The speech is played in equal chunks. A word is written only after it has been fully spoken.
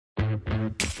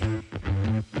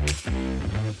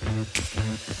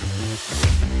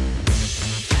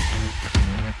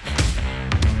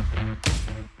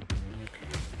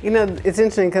You know, it's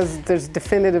interesting because there's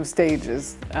definitive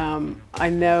stages. I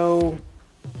know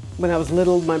when I was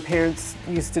little, my parents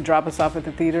used to drop us off at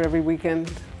the theater every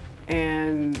weekend,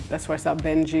 and that's where I saw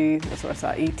Benji, that's where I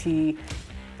saw E.T.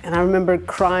 And I remember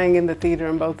crying in the theater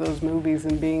in both those movies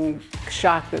and being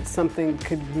shocked that something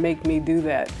could make me do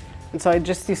that. And so I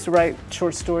just used to write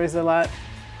short stories a lot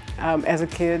as a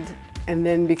kid, and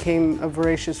then became a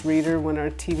voracious reader when our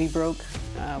TV broke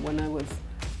when I was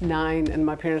 9, and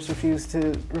my parents refused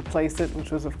to replace it,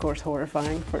 which was of course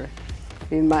horrifying for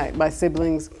my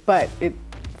siblings, but it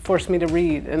forced me to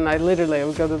read. And I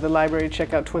would go to the library,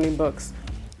 check out 20 books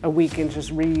a week and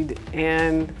just read,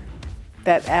 and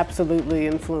that absolutely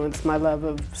influenced my love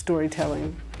of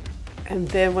storytelling. And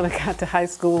then when I got to high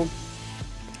school,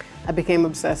 I became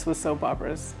obsessed with soap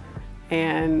operas.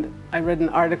 And I read an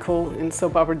article in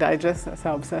Soap Opera Digest, that's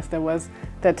how obsessed I was,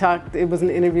 it was an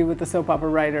interview with the soap opera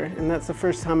writer, and that's the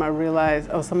first time I realized,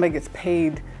 oh, somebody gets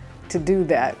paid to do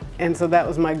that. And so that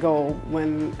was my goal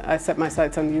when I set my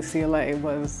sights on UCLA,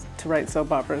 was to write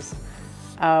soap operas.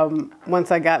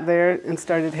 Once I got there and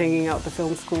started hanging out at the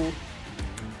film school,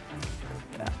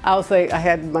 I'll say I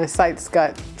had my sights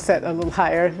got set a little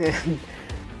higher.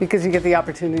 Because you get the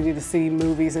opportunity to see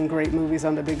movies and great movies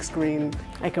on the big screen,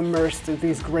 like immersed in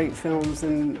these great films,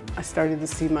 and I started to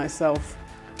see myself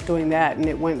doing that, and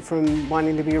it went from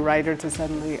wanting to be a writer to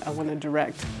suddenly I want to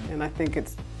direct. And I think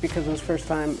it's because it was the first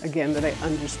time, again, that I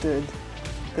understood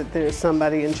that there's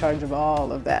somebody in charge of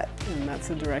all of that, and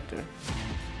that's a director.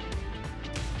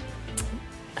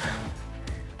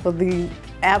 Well, the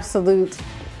absolute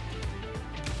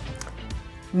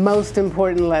most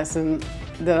important lesson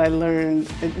that I learned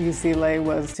at UCLA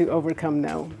was to overcome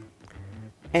no.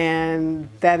 And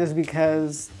that is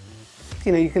because,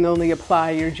 you know, you can only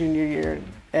apply your junior year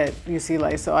at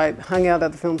UCLA. So I hung out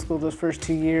at the film school those first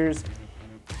 2 years,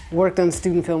 worked on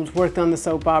student films, worked on the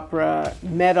soap opera,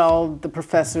 met all the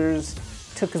professors,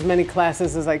 took as many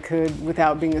classes as I could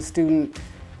without being a student.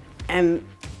 And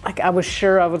like, I was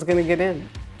sure I was gonna get in.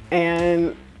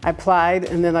 And I applied,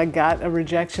 and then I got a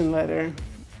rejection letter.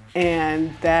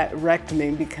 And that wrecked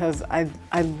me because I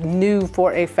knew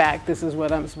for a fact this is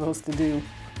what I'm supposed to do.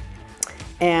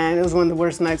 And it was one of the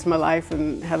worst nights of my life,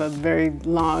 and had a very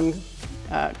long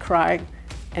cry.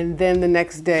 And then the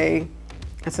next day,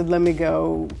 I said, let me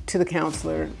go to the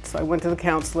counselor. So I went to the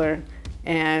counselor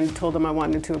and told him I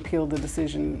wanted to appeal the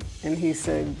decision. And he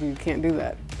said, you can't do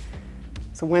that.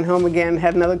 So went home again,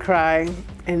 had another cry,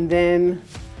 and then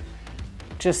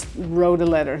just wrote a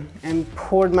letter and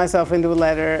poured myself into a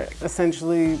letter,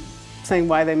 essentially saying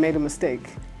why they made a mistake,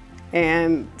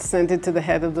 and sent it to the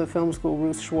head of the film school,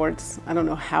 Ruth Schwartz. I don't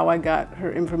know how I got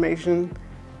her information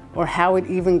or how it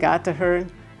even got to her,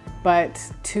 but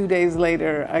 2 days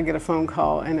later I get a phone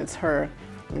call, and it's her,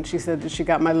 and she said that she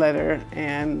got my letter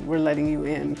and we're letting you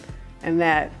in. And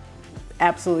that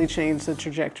absolutely changed the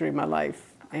trajectory of my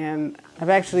life. And I've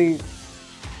actually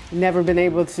never been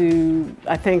able to,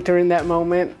 I think during that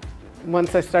moment,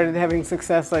 once I started having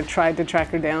success, I tried to track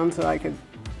her down so I could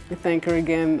thank her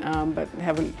again, but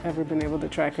haven't ever been able to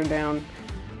track her down.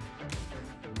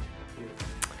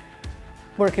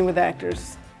 Working with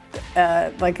actors.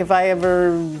 Like if I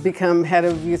ever become head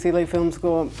of UCLA Film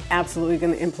School, I'm absolutely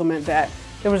going to implement that.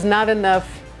 There was not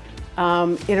enough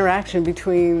interaction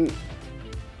between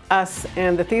us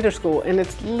and the theater school, and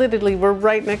it's literally, we're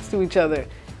right next to each other.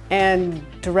 And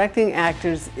directing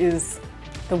actors is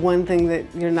the one thing that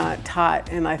you're not taught,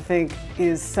 and I think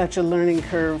is such a learning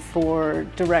curve for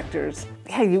directors.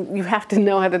 Yeah, you have to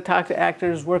know how to talk to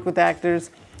actors, work with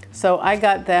actors. So I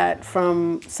got that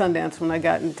from Sundance when I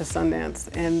got into Sundance,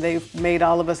 and they've made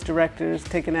all of us directors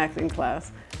take an acting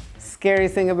class.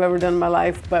 Scariest thing I've ever done in my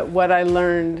life, but what I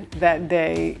learned that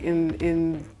day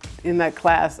in that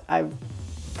class, I've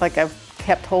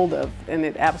kept hold of, and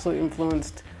it absolutely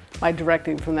influenced my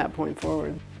directing from that point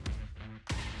forward.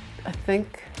 I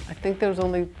think there was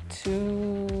only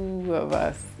 2 of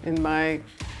us in my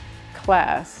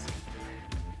class.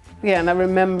 Yeah, and I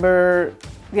remember,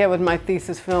 yeah, with my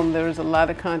thesis film, there was a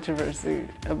lot of controversy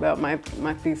about my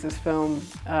thesis film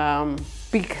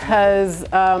because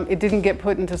it didn't get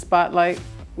put into Spotlight,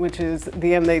 which is, at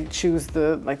the end they choose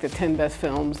the 10 best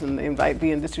films, and they invite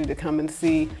the industry to come and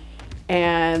see.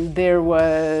 And there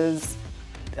was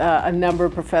a number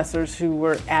of professors who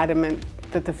were adamant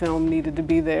that the film needed to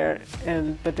be there,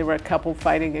 but there were a couple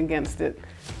fighting against it,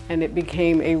 and it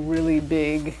became a really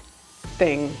big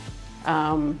thing.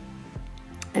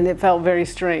 And it felt very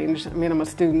strange. I mean, I'm a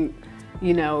student,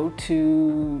 you know,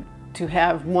 to to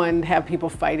have people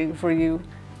fighting for you,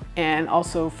 and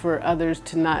also for others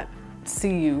to not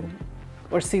see you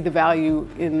or see the value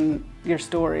in your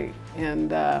story.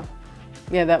 And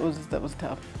yeah, that was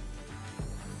tough.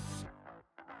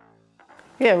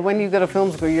 Yeah, when you go to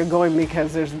film school, you're going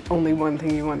because there's only one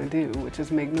thing you want to do, which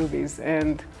is make movies.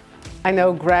 And I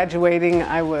know graduating,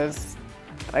 I was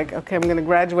like, okay, I'm going to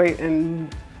graduate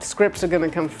and scripts are going to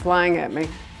come flying at me,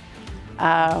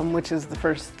 which is the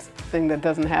first thing that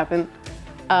doesn't happen.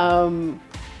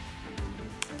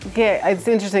 Yeah, it's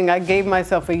interesting. I gave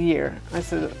myself a year. I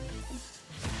said,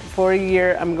 for a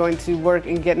year, I'm going to work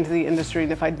and get into the industry,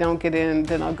 and if I don't get in,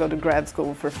 then I'll go to grad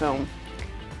school for film.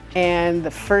 And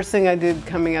the first thing I did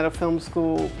coming out of film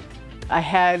school, I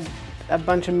had a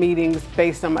bunch of meetings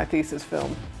based on my thesis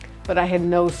film, but I had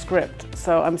no script.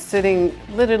 So I'm sitting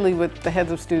literally with the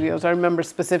heads of studios. I remember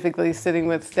specifically sitting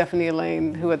with Stephanie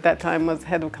Elaine, who at that time was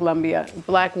head of Columbia,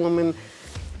 Black woman,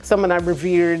 someone I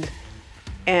revered,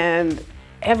 and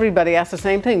everybody asked the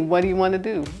same thing: what do you want to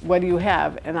do? What do you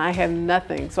have? And I had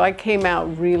nothing. So I came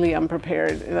out really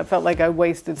unprepared, and I felt like I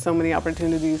wasted so many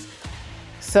opportunities.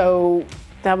 So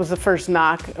that was the first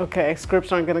knock. Okay,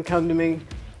 scripts aren't going to come to me.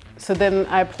 So then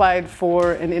I applied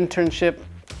for an internship,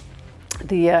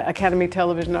 the Academy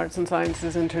Television Arts and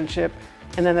Sciences internship.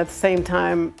 And then at the same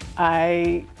time,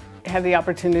 I had the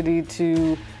opportunity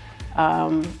to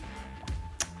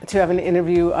have an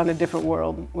interview on A Different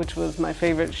World, which was my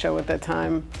favorite show at that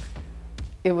time.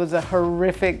 It was a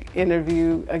horrific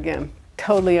interview, again,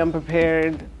 totally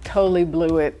unprepared, totally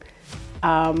blew it,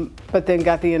 but then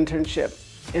got the internship.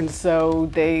 And so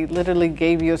they literally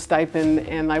gave you a stipend,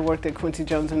 and I worked at Quincy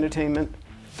Jones Entertainment.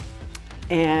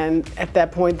 And at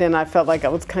that point then I felt like I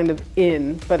was kind of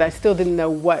in, but I still didn't know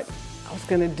what I was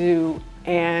gonna do.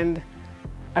 And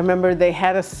I remember they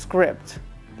had a script.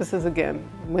 This is, again,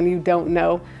 when you don't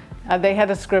know. They had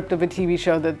a script of a TV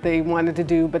show that they wanted to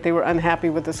do, but they were unhappy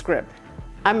with the script.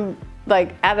 I'm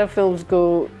like at a film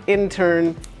school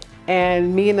intern,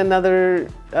 and me and another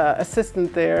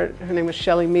assistant there, her name was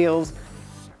Shelley Meals,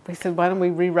 we said, why don't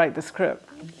we rewrite the script?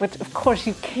 Which of course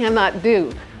you cannot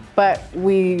do, but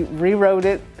we rewrote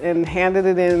it and handed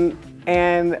it in,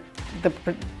 and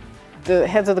the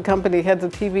heads of the company, heads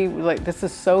of TV, were like, this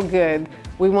is so good,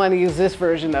 we want to use this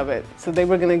version of it. So they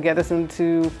were going to get us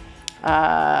into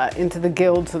the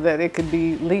guild so that it could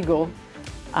be legal.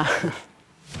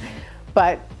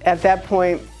 But at that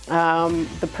point,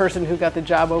 the person who got the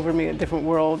job over me at Different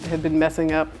World had been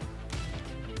messing up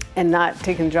and not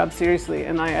taking the job seriously.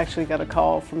 And I actually got a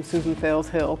call from Susan Fales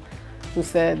Hill, who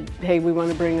said, hey, we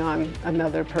want to bring on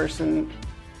another person.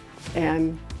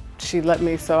 And she let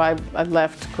me, so I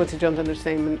left Quincy Jones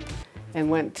Entertainment and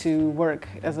went to work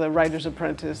as a writer's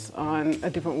apprentice on A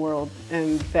Different World.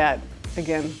 And that,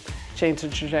 again, changed the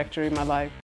trajectory of my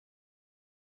life.